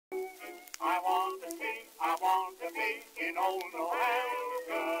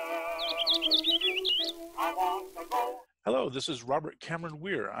Hello, this is Robert Cameron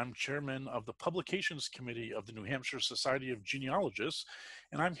Weir. I'm chairman of the Publications Committee of the New Hampshire Society of Genealogists,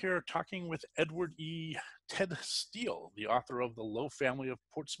 and I'm here talking with Edward E. Ted Steele, the author of The Lowe Family of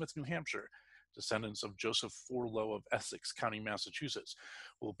Portsmouth, New Hampshire, Descendants of Joseph Lowe of Essex County, Massachusetts.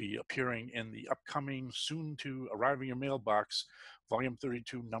 Will be appearing in the upcoming, soon to arrive in your mailbox, volume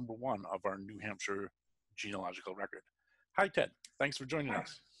 32, number 1 of our New Hampshire Genealogical Record. Hi, Ted. Thanks for joining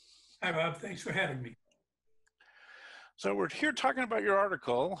us. Hi, Rob. Thanks for having me. So we're here talking about your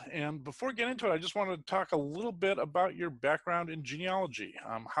article, and before we get into it, I just wanted to talk a little bit about your background in genealogy.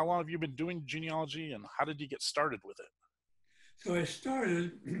 How long have you been doing genealogy, and how did you get started with it? So I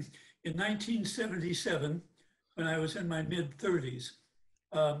started in 1977 when I was in my mid-30s.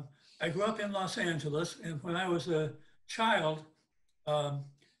 I grew up in Los Angeles, and when I was a child,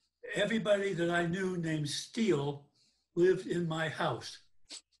 everybody that I knew named Steele lived in my house,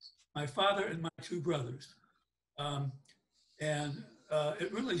 my father and my two brothers.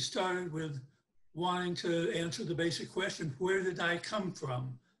 It really started with wanting to answer the basic question, where did I come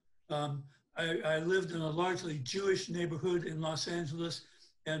from? I lived in a largely Jewish neighborhood in Los Angeles,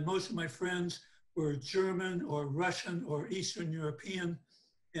 and most of my friends were German or Russian or Eastern European,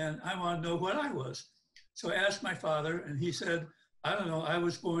 and I wanted to know what I was. So I asked my father, and he said, I don't know, I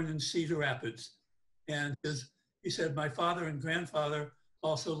was born in Cedar Rapids. And he said, my father and grandfather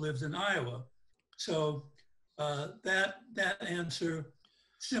also lived in Iowa. So that answer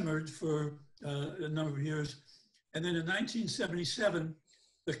simmered for a number of years. And then in 1977,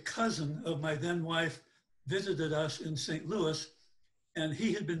 the cousin of my then wife visited us in St. Louis, and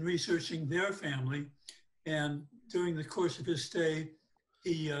he had been researching their family. And during the course of his stay,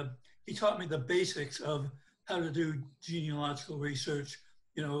 he taught me the basics of how to do genealogical research,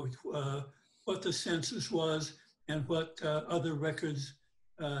 you know, what the census was and what other records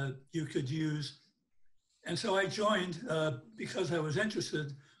you could use. And so I joined, because I was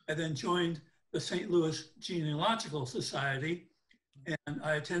interested, I then joined the St. Louis Genealogical Society, and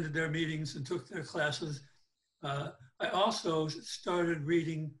I attended their meetings and took their classes. I also started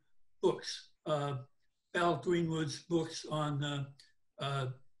reading books, Val Greenwood's books on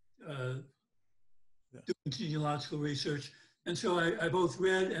doing genealogical research. And so I both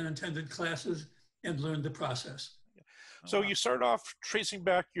read and attended classes and learned the process. So you start off tracing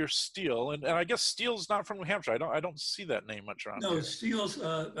back your Steele, and I guess Steele's not from New Hampshire. I don't see that name much around here. No, Steele's.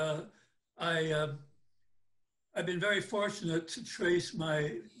 I've been very fortunate to trace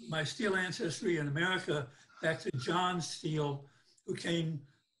my Steele ancestry in America back to John Steele, who came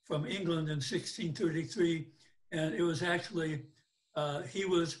from England in 1633, and it was actually he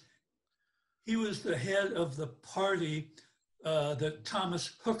was the head of the party that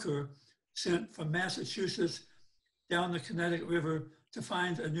Thomas Hooker sent from Massachusetts down the Connecticut River to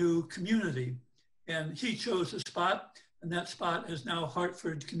find a new community. And he chose a spot, and that spot is now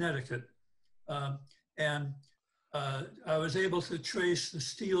Hartford, Connecticut. I was able to trace the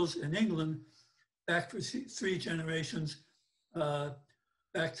Steeles in England back for 3 generations,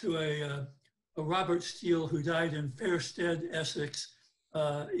 back to a Robert Steele who died in Fairstead, Essex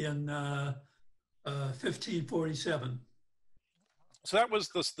in 1547. So that was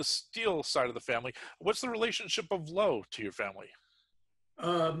the Steele side of the family. What's the relationship of Lowe to your family?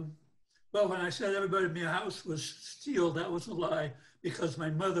 Well, when I said everybody in my house was Steele, that was a lie, because my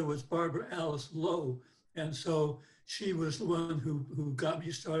mother was Barbara Alice Lowe. And so she was the one who got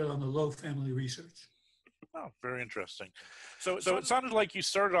me started on the Lowe family research. Oh, very interesting. So it sounded like you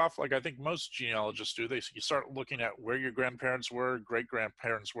started off like I think most genealogists do. You start looking at where your grandparents were,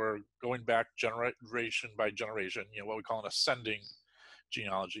 great-grandparents were, going back generation by generation, you know, what we call an ascending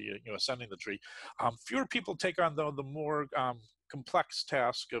genealogy, you know, ascending the tree. Fewer people take on the more complex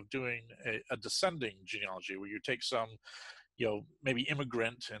task of doing a descending genealogy, where you take some, you know, maybe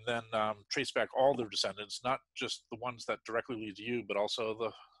immigrant and then trace back all their descendants, not just the ones that directly lead to you, but also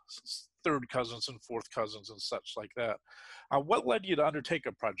the third cousins and fourth cousins and such like that. What led you to undertake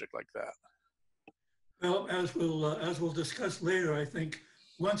a project like that? Well, as we'll discuss later, I think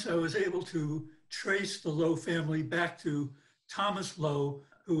once I was able to trace the Lowe family back to Thomas Lowe,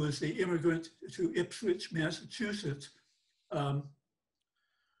 who was the immigrant to Ipswich, Massachusetts.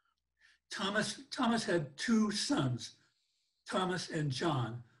 Thomas had 2 sons, Thomas and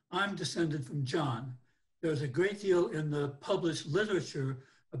John. I'm descended from John. There's a great deal in the published literature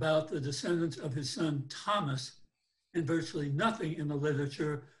about the descendants of his son Thomas, and virtually nothing in the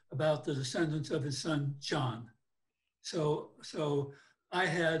literature about the descendants of his son John. So I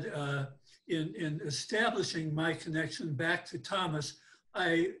had, in establishing my connection back to Thomas,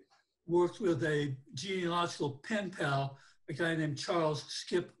 I worked with a genealogical pen pal, a guy named Charles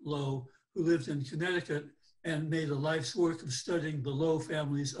Skip Lowe, who lived in Connecticut, and made a life's work of studying the Low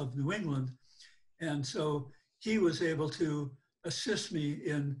families of New England. And so he was able to assist me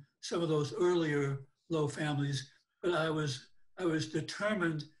in some of those earlier Low families, but I was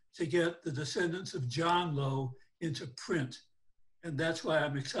determined to get the Descendants of John Low into print. And that's why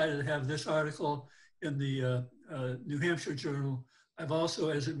I'm excited to have this article in the New Hampshire Journal. I've also,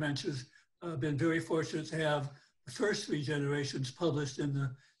 as it mentions, been very fortunate to have the first 3 generations published in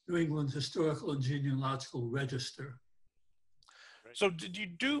the New England Historical and Genealogical Register. So did you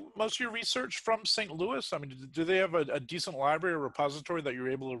do most of your research from St. Louis? I mean, do they have a decent library or repository that you're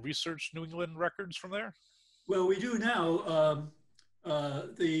able to research New England records from there? Well, we do now.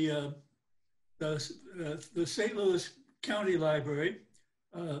 The St. Louis County Library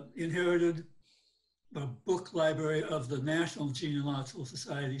inherited the book library of the National Genealogical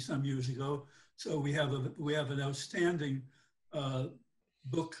Society some years ago. So we have an outstanding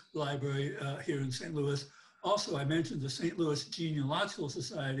book library here in St. Louis. Also, I mentioned the St. Louis Genealogical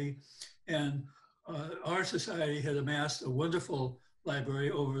Society, and our society had amassed a wonderful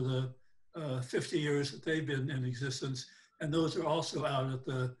library over the 50 years that they've been in existence, and those are also out at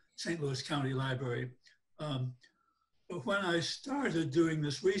the St. Louis County Library. But when I started doing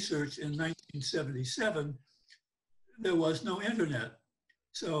this research in 1977, there was no internet.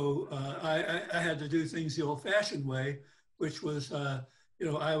 So I had to do things the old-fashioned way, which was,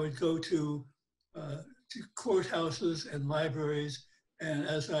 I would go to courthouses and libraries, and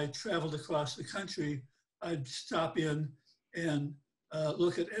as I traveled across the country, I'd stop in and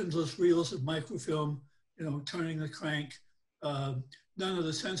look at endless reels of microfilm, turning the crank. None of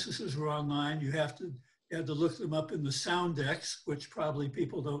the censuses were online. You had to look them up in the sound decks, which probably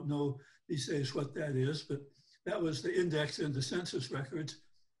people don't know these days what that is, but that was the index in the census records.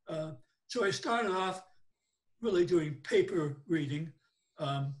 So I started off really doing paper reading.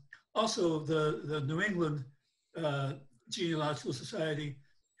 Also, the New England Genealogical Society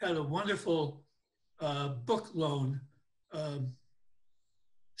had a wonderful book loan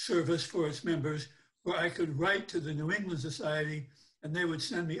service for its members, where I could write to the New England Society and they would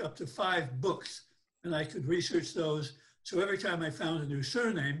send me up to 5 books and I could research those. So every time I found a new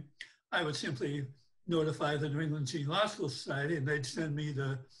surname, I would simply notify the New England Genealogical Society and they'd send me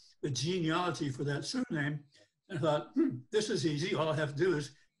the genealogy for that surname. And I thought, this is easy. All I have to do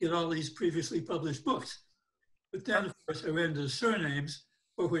is get all these previously published books. But then, of course, I ran into the surnames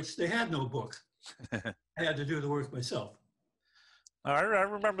for which they had no book. I had to do the work myself. I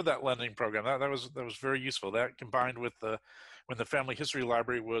remember that lending program. That was very useful. That combined with when the Family History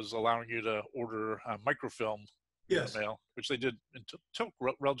Library was allowing you to order microfilm in the mail, which they did until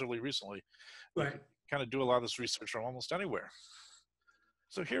relatively recently. Right. Kind of do a lot of this research from almost anywhere.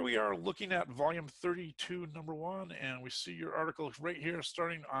 So here we are looking at volume 32, number 1, and we see your article right here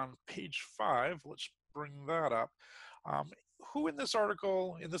starting on page 5. Let's bring that up. Who in this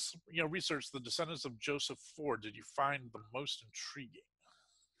article, in this research, the Descendants of Joseph Ford, did you find the most intriguing?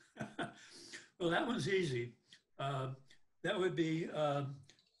 Well, that one's easy. That would be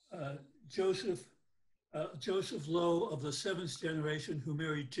Joseph Low of the 7th generation, who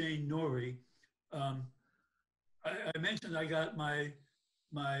married Jane Norrie. I mentioned I got my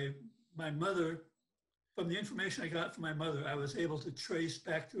mother, from the information I got from my mother, I was able to trace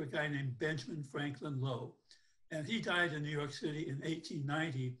back to a guy named Benjamin Franklin Low. And he died in New York City in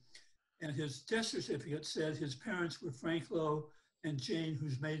 1890. And his death certificate said his parents were Frank Low and Jane,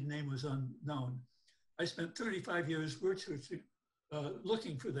 whose maiden name was unknown. I spent 35 years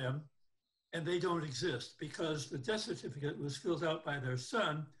looking for them, and they don't exist because the death certificate was filled out by their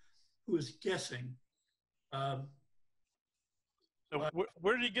son, who was guessing. So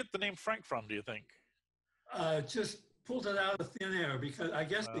where did he get the name Frank from, do you think? Just pulled it out of thin air, because I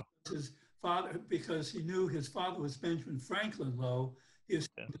guess because he knew his father was Benjamin Franklin Low, his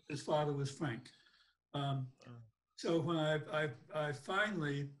father was Frank. So when I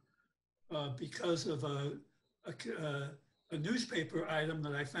finally, because of a newspaper item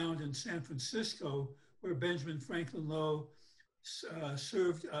that I found in San Francisco, where Benjamin Franklin Low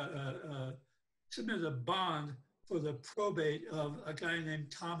submitted a bond for the probate of a guy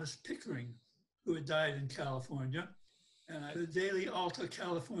named Thomas Pickering, who had died in California. And the Daily Alta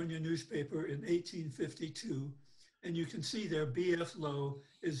California newspaper in 1852. And you can see there, B.F. Low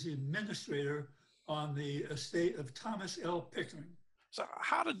is the administrator on the estate of Thomas L. Pickering. So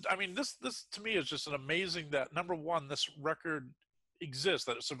this to me is just an amazing that, number one, this record exists,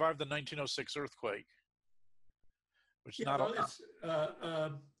 that it survived the 1906 earthquake. Which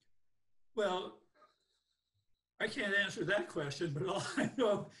well, I can't answer that question, but all I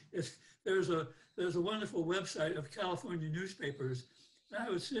know is there's a wonderful website of California newspapers, I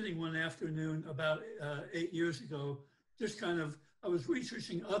was sitting one afternoon about 8 years ago, just I was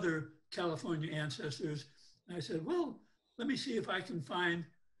researching other California ancestors. And I said, well, let me see if I can find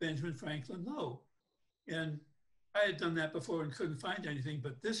Benjamin Franklin Lowe. And I had done that before and couldn't find anything,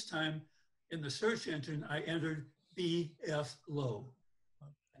 but this time in the search engine, I entered B.F. Lowe.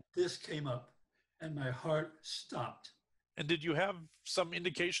 This came up and my heart stopped. And did you have some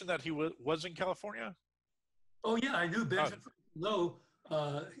indication that he was in California? Oh yeah, I knew Benjamin Lowe.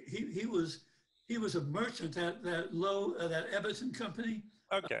 He was a merchant at that Lowe, that Everton company.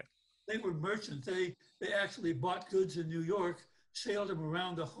 Okay. They were merchants. They actually bought goods in New York, sailed them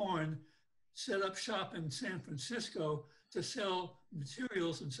around the Horn, set up shop in San Francisco to sell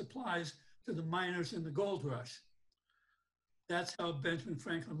materials and supplies to the miners in the gold rush. That's how Benjamin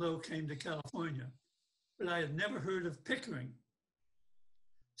Franklin Lowe came to California. But I had never heard of Pickering.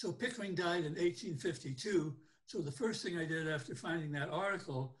 So Pickering died in 1852. So the first thing I did after finding that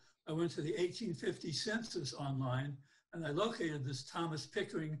article, I went to the 1850 census online and I located this Thomas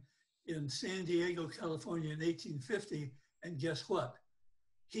Pickering in San Diego, California in 1850. And guess what?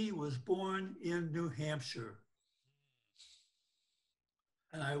 He was born in New Hampshire.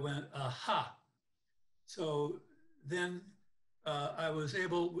 And I went, aha. So then I was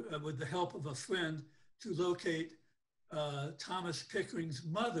able, with the help of a friend, to locate Thomas Pickering's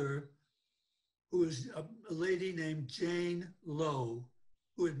mother, who was a lady named Jane Lowe,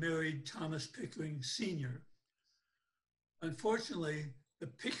 who had married Thomas Pickering Sr. Unfortunately, the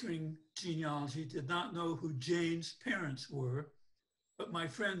Pickering genealogy did not know who Jane's parents were, but my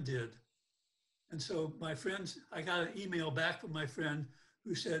friend did. And so I got an email back from my friend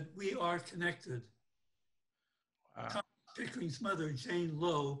who said, we are connected. Wow. Thomas Pickering's mother, Jane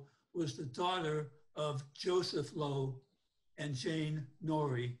Lowe, was the daughter of Joseph Lowe and Jane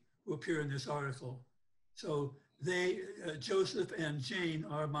Norrie, who appear in this article. So Joseph and Jane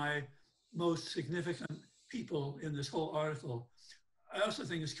are my most significant people in this whole article. I also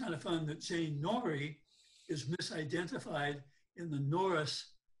think it's kind of fun that Jane Norrie is misidentified in the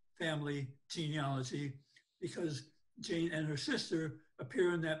Norris family genealogy because Jane and her sister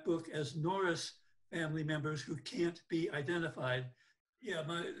appear in that book as Norris family members who can't be identified. Yeah,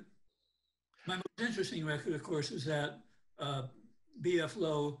 my most interesting record, of course, is that B.F.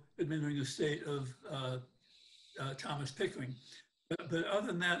 Lowe administering the estate of Thomas Pickering. But other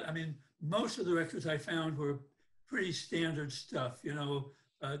than that, I mean, most of the records I found were pretty standard stuff, you know,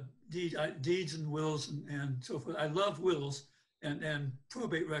 deeds and wills and so forth. I love wills and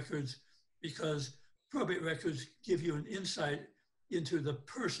probate records because probate records give you an insight into the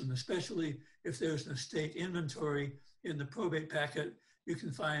person, especially if there's an estate inventory in the probate packet. You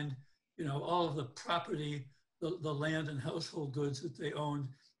can find, you know, all of the property, the land and household goods that they owned,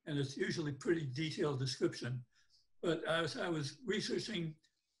 and it's usually pretty detailed description. But as I was researching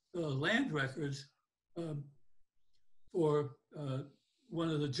the land records for one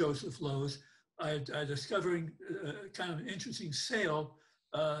of the Joseph Lowes, I discovered kind of an interesting sale.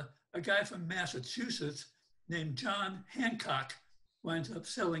 A guy from Massachusetts named John Hancock winds up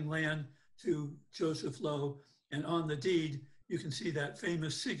selling land to Joseph Lowe, and on the deed, you can see that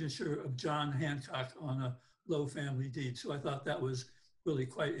famous signature of John Hancock on a Lowe family deed. So I thought that was really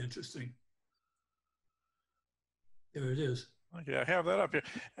quite interesting. There it is. Okay, I have that up here.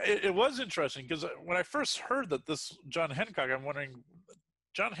 It was interesting because when I first heard that this John Hancock, I'm wondering,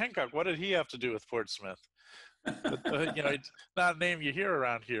 John Hancock, what did he have to do with Portsmouth? But, you know, it's not a name you hear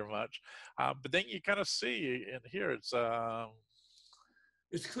around here much. But then you kind of see in here, it's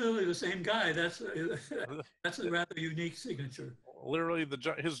clearly the same guy. That's a rather unique signature. Literally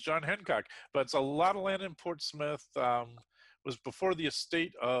his John Hancock. But it's a lot of land in Portsmouth. Was before the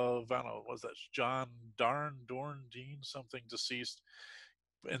estate of, I don't know, was that John Dorn Dean, something, deceased,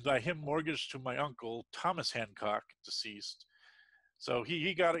 and by him mortgaged to my uncle, Thomas Hancock, deceased. So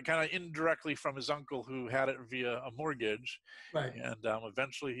he got it kind of indirectly from his uncle who had it via a mortgage. Right. And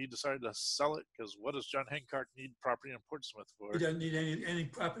eventually he decided to sell it because what does John Hancock need property in Portsmouth for? He doesn't need any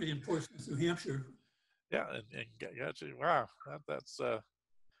property in Portsmouth, New Hampshire. Yeah, and gotcha. Wow, that's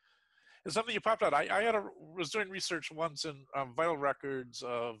it's something you popped out. I was doing research once in vital records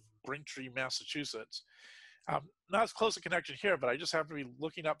of Braintree, Massachusetts. Not as close a connection here, but I just happened to be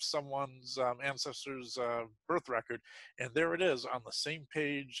looking up someone's ancestor's birth record, and there it is on the same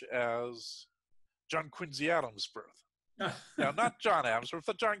page as John Quincy Adams' birth. Now, not John Adams,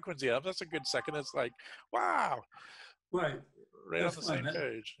 but John Quincy Adams. That's a good second. It's like, wow. Right. Right. That's on the same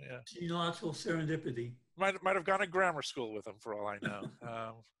page. Yeah. Genealogical serendipity. Might have gone to grammar school with him for all I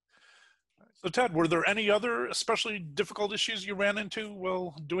know. So Ted, were there any other especially difficult issues you ran into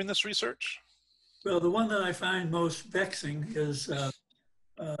while doing this research? Well, the one that I find most vexing is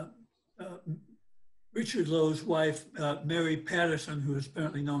Richard Lowe's wife, Mary Patterson, who is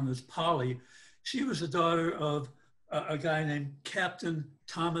apparently known as Polly, she was the daughter of a guy named Captain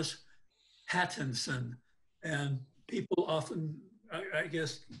Thomas Pattinson. And people often, I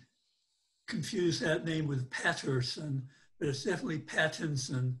guess, confuse that name with Patterson, but it's definitely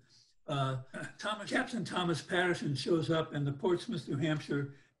Pattinson. Captain Thomas Patterson shows up in the Portsmouth, New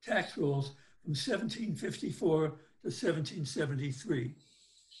Hampshire tax rolls from 1754 to 1773.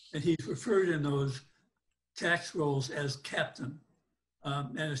 And he's referred in those tax rolls as Captain.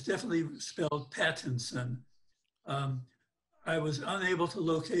 And it's definitely spelled Pattinson. I was unable to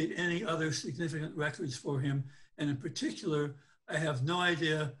locate any other significant records for him. And in particular, I have no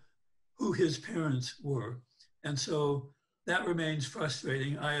idea who his parents were. And so that remains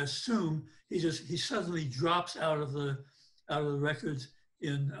frustrating. I assume he suddenly drops out of the records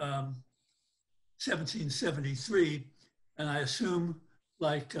in 1773. And I assume,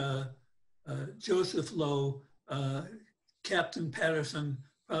 like Joseph Lowe, Captain Patterson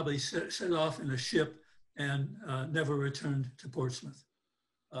probably set off in a ship and never returned to Portsmouth.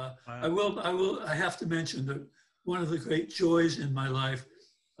 Wow. I have to mention that one of the great joys in my life,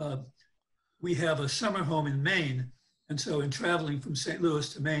 we have a summer home in Maine. And so in traveling from St.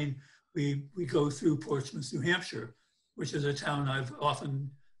 Louis to Maine, we go through Portsmouth, New Hampshire, which is a town I've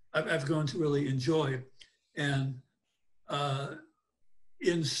grown to really enjoy. And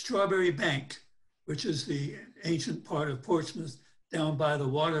in Strawberry Bank, which is the ancient part of Portsmouth down by the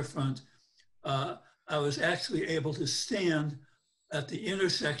waterfront, I was actually able to stand at the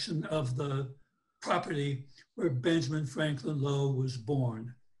intersection of the property where Benjamin Franklin Lowe was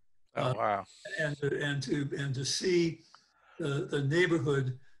born. Oh, wow. And to see the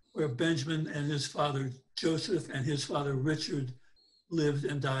neighborhood where Benjamin and his father Joseph and his father Richard lived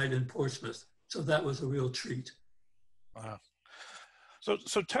and died in Portsmouth. So that was a real treat. Wow.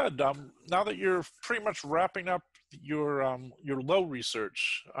 So Ted, now that you're pretty much wrapping up your Lowe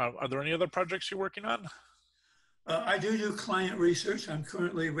research, are there any other projects you're working on? I do client research. I'm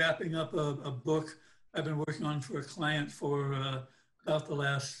currently wrapping up a book I've been working on for a client for about the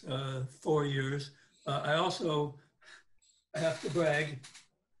last 4 years. I have to brag,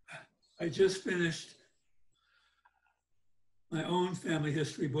 I just finished my own family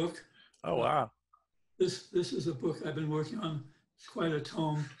history book. Oh, wow. This is a book I've been working on. It's quite a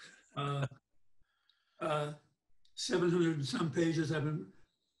tome, 700 and some pages. I've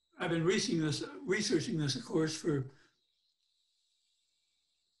been researching this, of course, for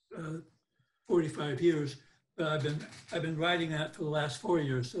 45 years. But I've been writing that for the last 4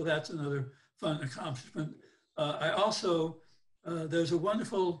 years, so that's another fun accomplishment. I also there's a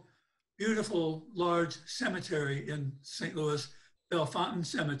wonderful, beautiful, large cemetery in St. Louis, Bellefontaine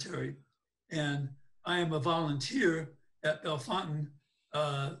Cemetery, and I am a volunteer at Bellefontaine.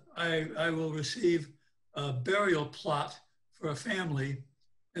 I will receive a burial plot for a family,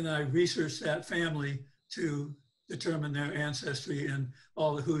 and I research that family to determine their ancestry and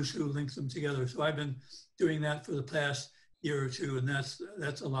all the who's who links them together. So I've been doing that for the past year or two, and that's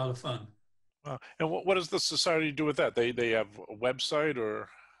a lot of fun. And what does the society do with that? They have a website or?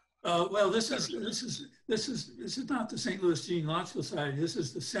 Well, this is not the St. Louis Genealogical Society. This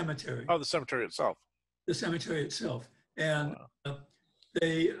is the cemetery. Oh, the cemetery itself. The cemetery itself, and wow.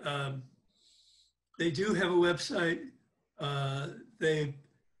 They do have a website. I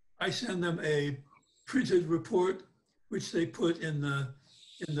send them a printed report, which they put in the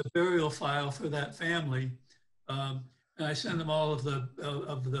burial file for that family, and I send them all of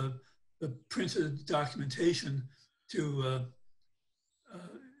the printed documentation to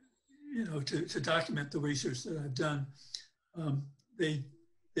to document the research that I've done.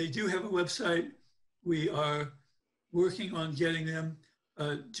 They do have a website. We are working on getting them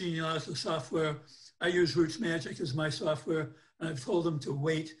genealogical software. I use Roots Magic as my software, and I've told them to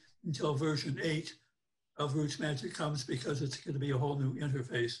wait until version 8 of Roots Magic comes because it's going to be a whole new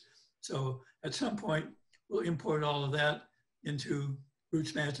interface. So at some point, we'll import all of that into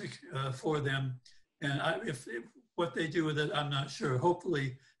Roots Magic for them. And if what they do with it, I'm not sure.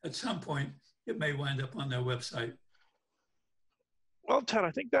 Hopefully, at some point, it may wind up on their website. Well, Ted,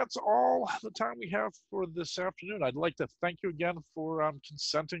 I think that's all the time we have for this afternoon. I'd like to thank you again for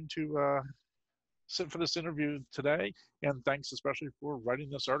consenting to sit for this interview today, and thanks especially for writing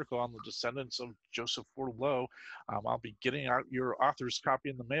this article on the descendants of Joseph Lowe. I'll be getting out your author's copy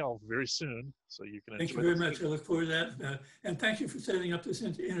in the mail very soon, so you can enjoy it. Thank you very much. I look forward to that, and thank you for setting up this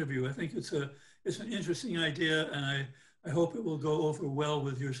interview. I think it's an interesting idea, and I hope it will go over well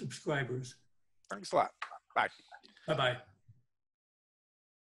with your subscribers. Thanks a lot. Bye. Bye-bye.